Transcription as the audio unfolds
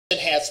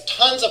has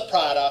tons of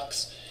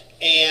products,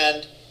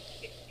 and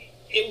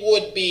it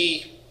would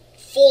be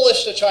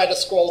foolish to try to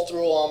scroll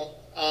through them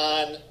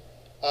on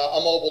a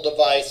mobile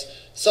device.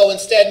 So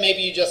instead,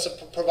 maybe you just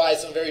provide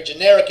some very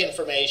generic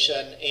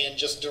information and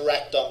just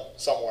direct them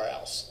somewhere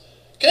else.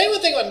 Can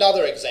anyone think of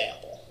another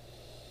example?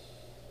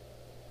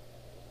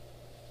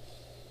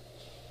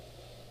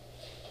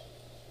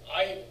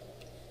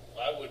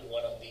 I would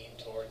want to lean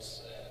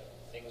towards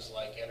things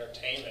like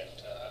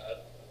entertainment.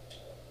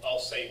 I'll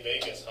say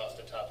Vegas off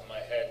the top of my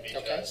head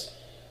because,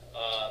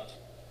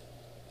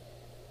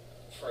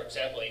 for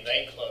example, a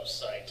nightclub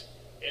site,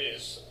 it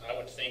is, I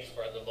would think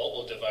for the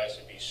mobile device,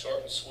 it would be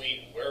short and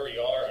sweet, where we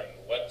are and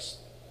what's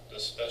the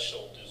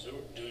special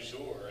du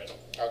jour. And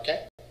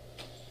okay.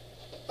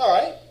 All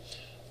right.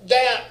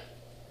 That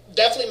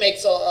definitely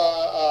makes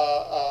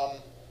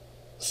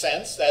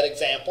sense, that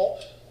example.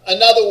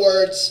 In other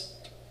words,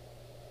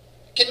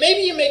 can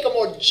maybe you make a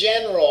more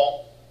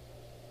general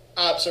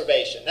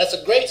observation? That's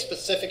a great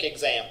specific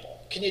example.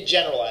 Can you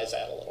generalize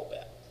that a little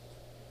bit?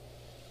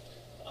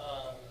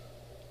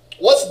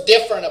 What's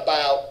different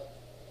about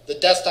the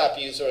desktop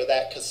user of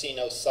that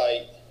casino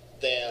site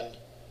than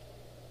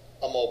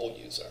a mobile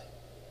user?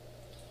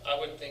 I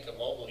would think a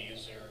mobile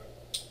user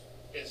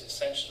is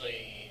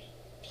essentially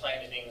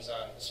planning things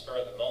on the spur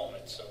of the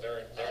moment, so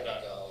they're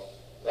not.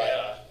 Right.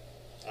 Yeah.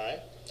 All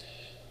right.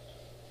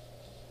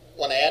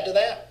 Want to add to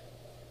that?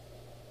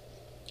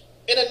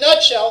 In a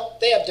nutshell,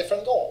 they have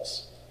different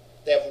goals.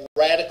 They have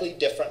radically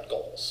different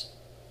goals.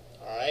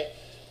 All right.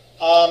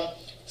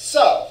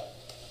 So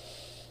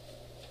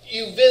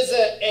you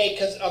visit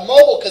a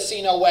mobile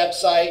casino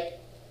website.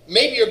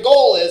 Maybe your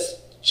goal is,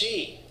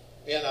 gee,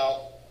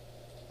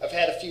 I've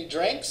had a few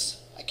drinks.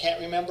 I can't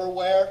remember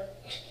where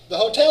the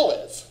hotel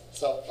is.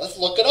 So let's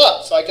look it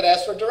up so I could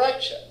ask for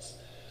directions.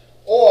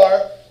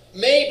 Or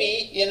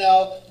maybe,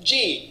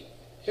 gee,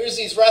 here's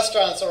these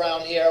restaurants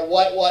around here.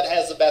 What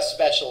has the best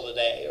special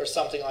today? Or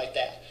something like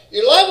that.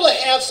 You're liable to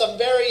have some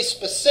very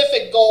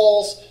specific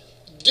goals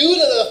due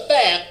to the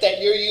fact that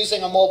you're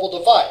using a mobile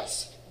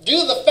device. Due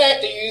to the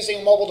fact that you're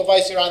using a mobile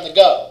device, you're on the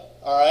go.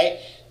 All right?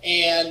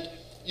 And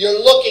you're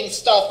looking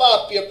stuff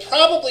up. You're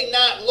probably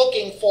not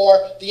looking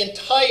for the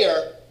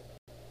entire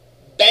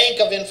bank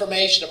of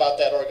information about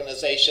that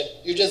organization.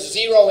 You're just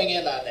zeroing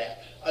in on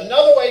that.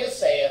 Another way to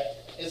say it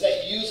is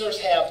that users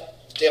have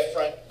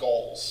different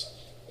goals.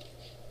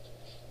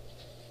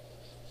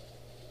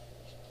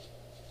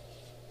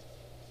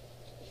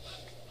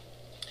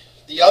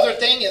 The other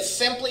thing is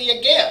simply,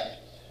 again,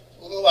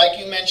 like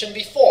you mentioned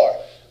before,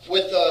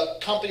 with the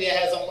company that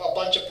has a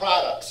bunch of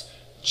products,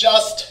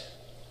 just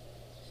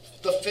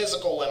the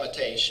physical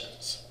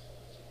limitations.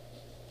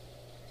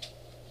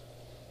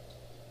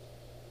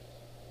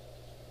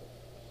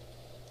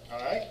 All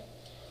right?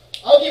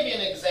 I'll give you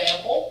an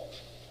example,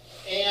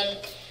 and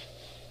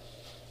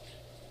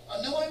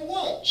no, I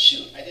won't.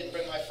 Shoot, I didn't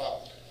bring my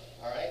phone.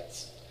 All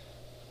right?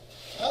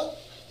 Well,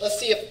 let's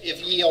see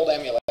if Yield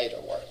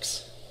Emulator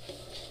works.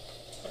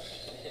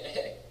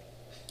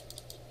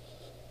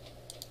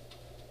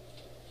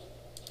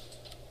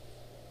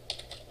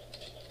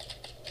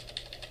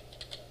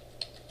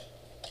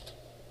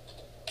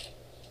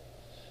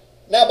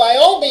 Now, by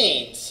all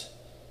means,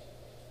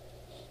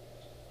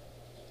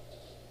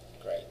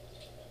 great.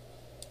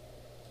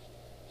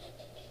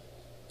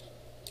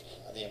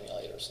 The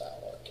emulator's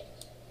not working.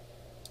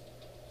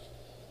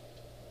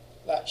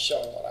 Not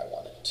showing what I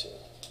want it to.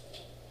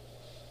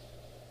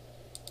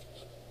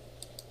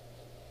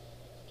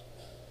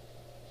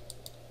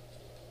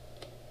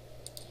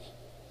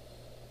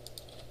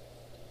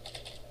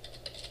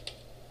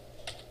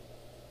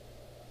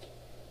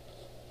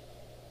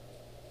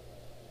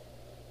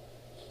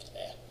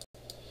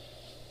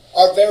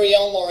 Our very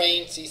own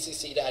Lorraine,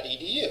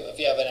 ccc.edu. If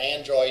you have an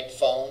Android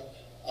phone,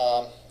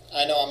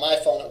 I know on my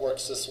phone it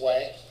works this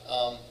way.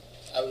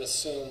 I would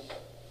assume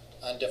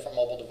on different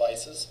mobile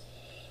devices.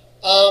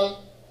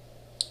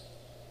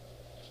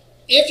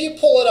 If you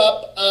pull it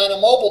up on a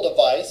mobile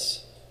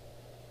device,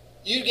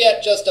 you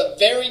get just a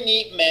very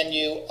neat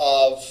menu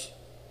of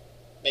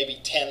maybe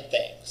 10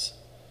 things.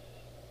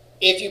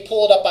 If you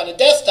pull it up on a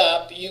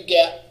desktop, you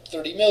get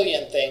 30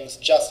 million things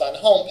just on the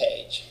home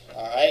page.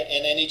 All right,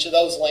 and then each of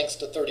those links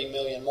to 30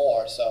 million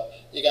more, so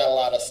you got a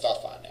lot of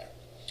stuff on there.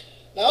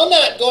 Now, I'm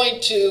not going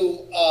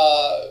to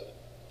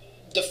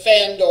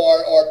defend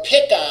or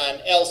pick on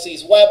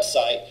LC's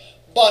website,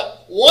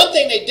 but one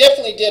thing they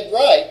definitely did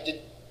right.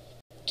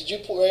 Did you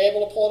were you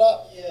able to pull it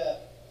up? Yeah,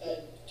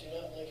 I do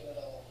not like it at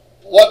all.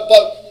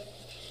 But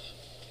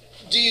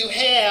do you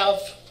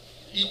have?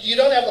 You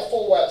don't have the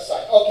full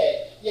website.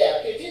 Okay,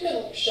 yeah. If you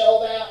can show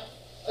that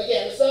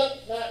again, it's not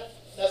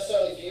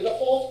necessarily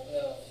beautiful.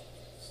 No.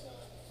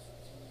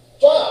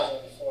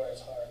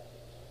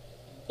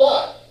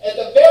 But at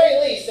the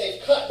very least,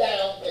 they've cut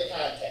down the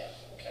content.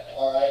 Okay.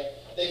 All right?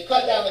 They've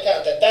cut down the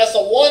content. That's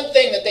the one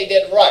thing that they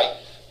did right.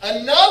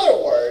 In other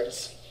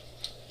words,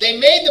 they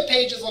made the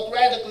pages look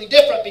radically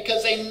different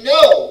because they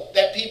know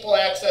that people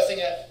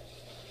accessing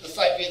the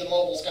site via the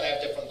mobile is going to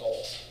have different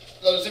goals.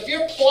 In other words, if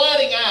you're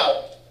plotting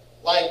out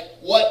like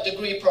what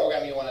degree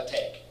program you want to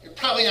take. You're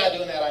probably not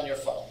doing that on your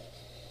phone.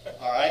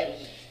 All right?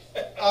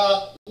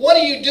 What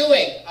are you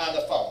doing on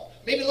the phone?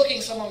 Maybe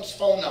looking someone's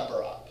phone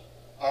number up.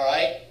 All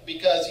right?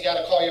 Because you got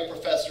to call your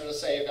professor to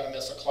say you're going to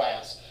miss a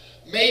class.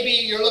 Maybe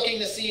you're looking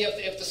to see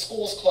if the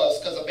school's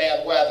closed because of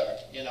bad weather,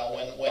 you know,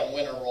 when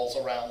winter rolls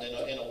around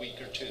in a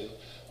week or two.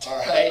 All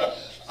right?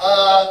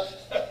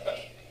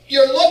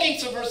 You're looking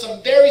for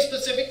some very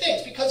specific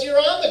things because you're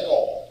on the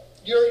goal.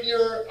 You're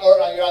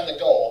on the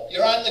goal.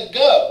 You're on the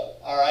go.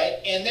 All right?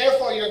 And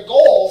therefore your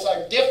goals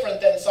are different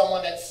than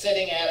someone that's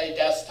sitting at a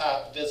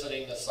desktop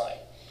visiting the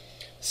site.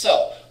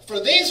 So, for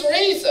these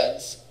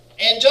reasons,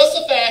 and just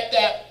the fact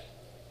that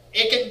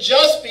it can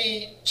just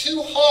be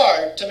too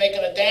hard to make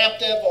an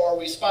adaptive or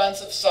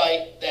responsive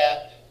site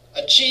that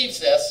achieves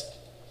this,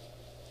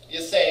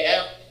 you say,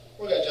 yeah,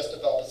 we're going to just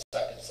develop a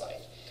second site.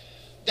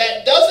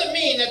 That doesn't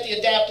mean that the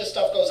adaptive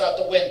stuff goes out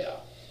the window.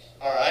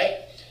 All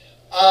right?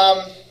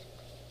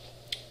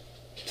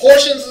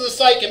 Portions of the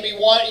site can be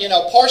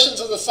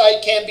portions of the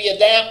site can be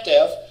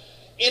adaptive.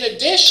 In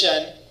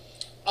addition,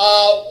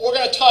 we're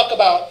going to talk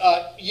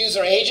about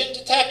user agent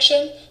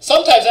detection.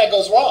 Sometimes that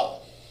goes wrong.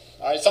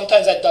 All right,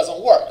 sometimes that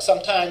doesn't work.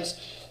 Sometimes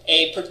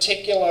a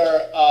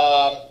particular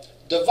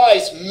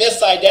device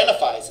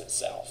misidentifies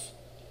itself,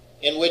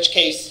 in which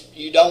case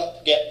you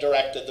don't get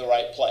directed the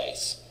right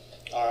place.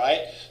 All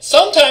right.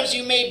 Sometimes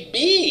you may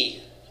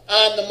be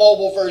on the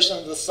mobile version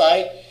of the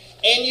site,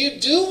 and you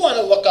do want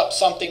to look up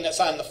something that's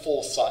on the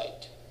full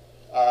site.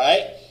 All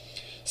right.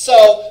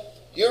 So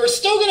you're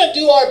still going to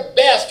do our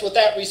best with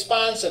that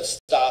responsive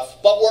stuff,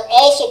 but we're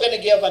also going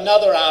to give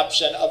another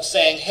option of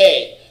saying,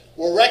 hey,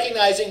 we're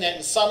recognizing that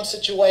in some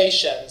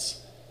situations,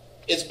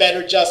 it's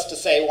better just to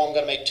say, well, I'm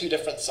going to make two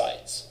different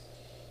sites.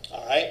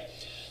 All right?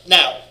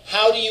 Now,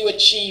 how do you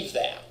achieve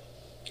that?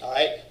 All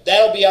right?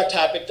 That'll be our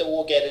topic that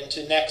we'll get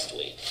into next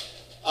week.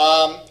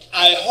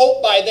 I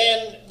hope by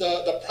then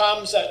the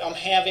problems that I'm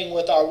having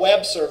with our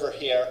web server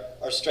here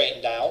are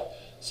straightened out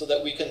so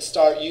that we can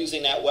start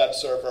using that web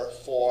server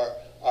for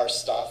our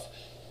stuff.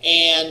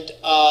 And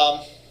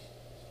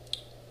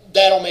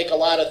that'll make a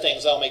lot of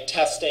things. That'll make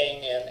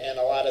testing and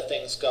a lot of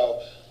things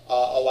go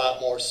a lot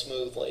more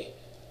smoothly.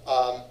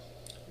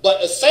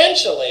 But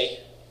essentially,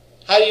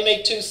 how do you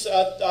make two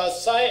sites?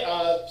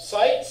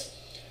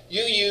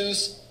 You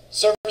use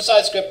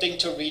server-side scripting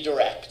to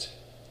redirect,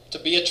 to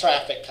be a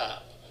traffic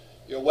cop.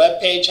 Your web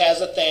page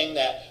has a thing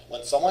that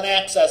when someone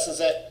accesses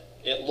it,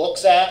 it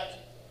looks at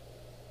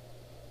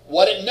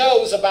what it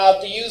knows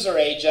about the user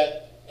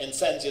agent and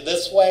sends you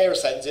this way or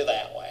sends you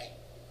that way.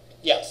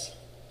 Yes?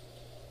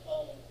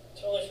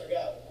 Totally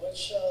forgot.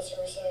 Which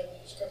server-side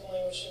scripting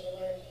language did we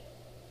learn?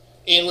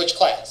 In which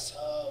class?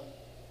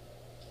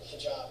 With the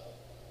Java.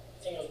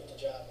 I think it was with the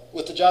Java.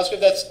 With the JavaScript,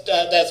 that's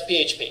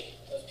PHP.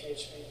 That's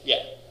PHP?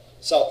 Yeah.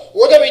 So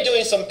we're going to be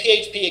doing some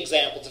PHP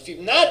examples. If you've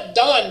not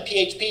done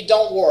PHP,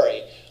 don't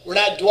worry. We're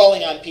not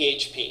dwelling on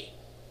PHP.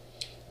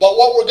 But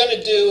what we're going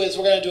to do is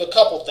we're going to do a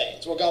couple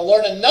things. We're going to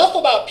learn enough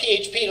about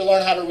PHP to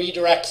learn how to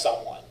redirect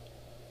someone.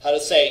 How to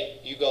say,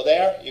 you go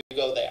there, you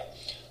go there.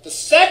 The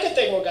second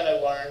thing we're going to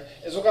learn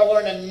is we're going to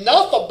learn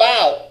enough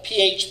about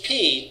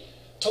PHP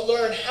to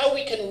learn how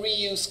we can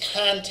reuse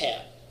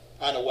content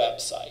on a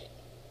website.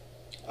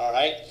 All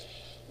right?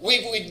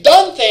 We've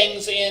done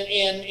things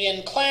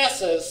in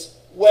classes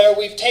where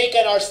we've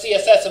taken our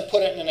CSS and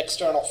put it in an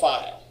external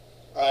file.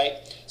 Right?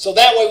 So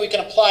that way we can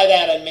apply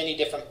that on many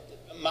different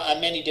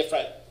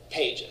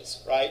pages.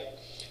 Right?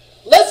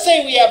 Let's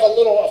say we have a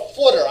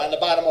footer on the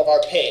bottom of our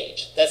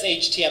page that's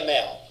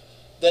HTML.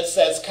 That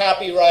says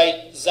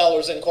copyright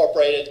Zellers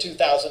Incorporated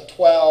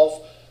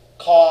 2012,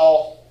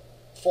 call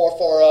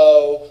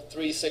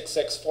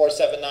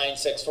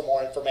 440-366-4796 for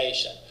more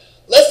information.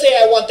 Let's say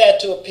I want that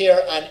to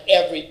appear on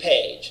every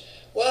page.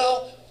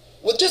 Well,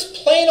 with just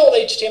plain old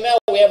HTML,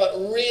 we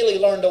haven't really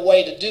learned a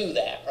way to do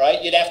that,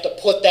 right? You'd have to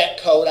put that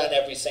code on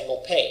every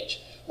single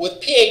page.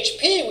 With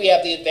PHP, we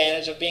have the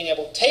advantage of being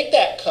able to take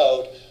that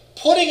code,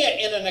 putting it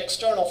in an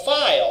external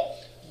file,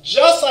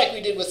 just like we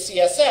did with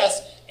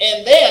CSS,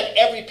 and then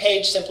every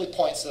page simply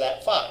points to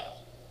that file.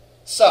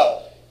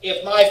 So,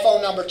 if my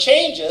phone number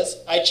changes,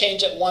 I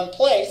change it one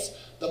place,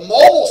 the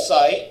mobile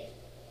site,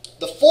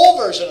 the full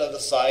version of the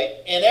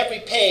site, and every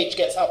page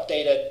gets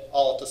updated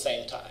all at the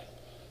same time.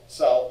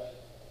 So,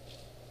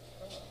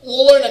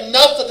 we'll learn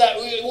enough of that.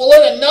 We'll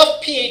learn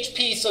enough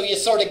PHP so you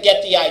sort of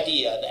get the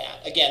idea of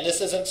that. Again,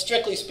 this isn't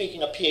strictly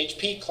speaking a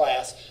PHP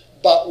class,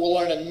 but we'll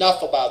learn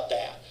enough about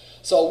that.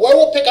 So where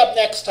we'll pick up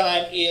next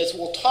time is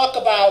we'll talk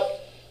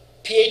about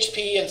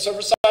PHP and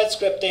server-side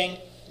scripting,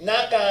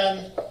 knock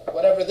on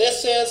whatever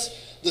this is.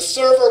 The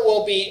server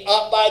will be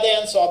up by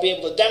then, so I'll be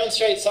able to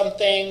demonstrate some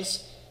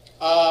things,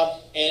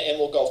 and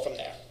we'll go from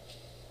there.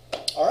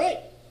 All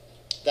right.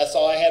 That's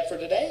all I had for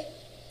today.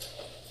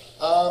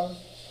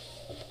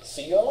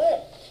 See you in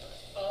lab.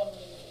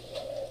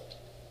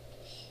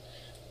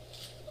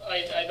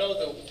 I know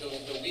the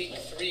week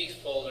 3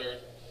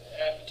 folder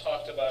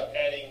talked about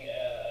adding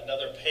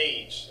another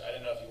page. I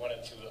don't know if you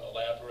wanted to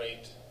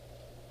elaborate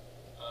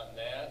on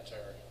that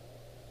or.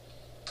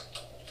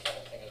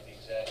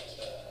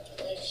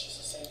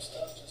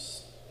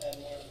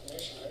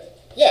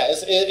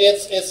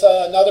 It's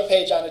another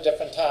page on a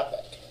different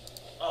topic.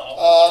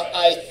 Oh, right.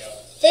 I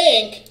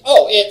think,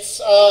 oh, it's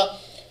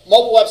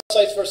mobile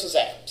websites versus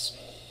apps.